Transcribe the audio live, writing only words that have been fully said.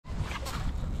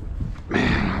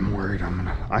Man, I'm worried.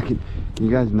 You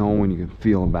guys know when you can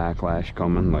feel a backlash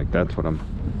coming. Like, that's what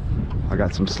I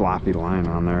got some sloppy line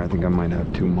on there. I think I might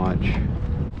have too much.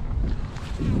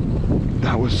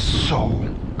 That was so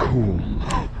cool.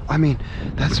 I mean,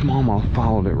 that smallmouth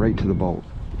followed it right to the boat.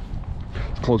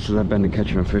 As close as I've been to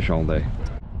catching a fish all day.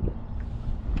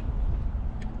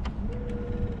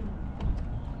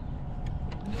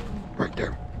 Right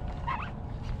there.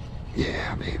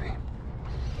 Yeah, baby.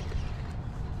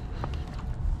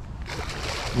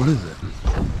 What is it?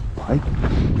 Pike?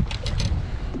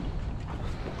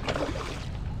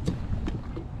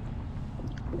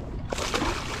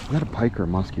 Is that a pike or a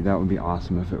muskie? That would be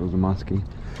awesome if it was a muskie.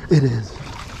 It is.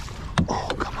 Oh,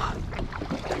 come on.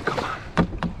 Come on.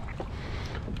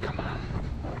 Come on.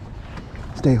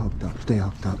 Stay hooked up. Stay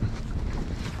hooked up.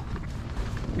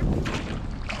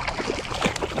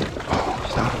 Oh,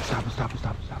 stop it, stop it, stop it,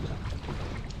 stop it, stop it.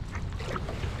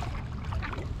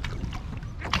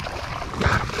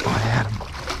 Got him. Oh, I had him.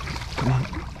 Come on.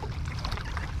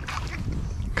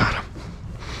 Got him.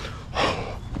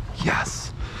 Oh,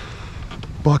 yes.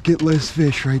 Bucket list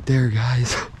fish right there,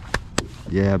 guys.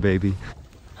 Yeah, baby.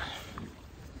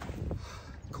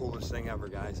 Coolest thing ever,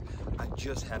 guys. I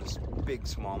just had a big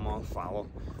smallmouth follow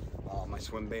my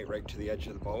swim bait right to the edge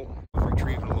of the boat. I was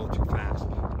retrieving a little too fast,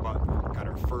 but got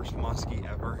our first muskie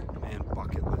ever. Man,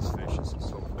 bucket list fish. This is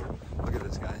so cool. Look at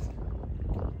this, guys.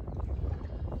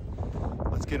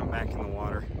 Let's get him back in the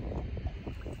water.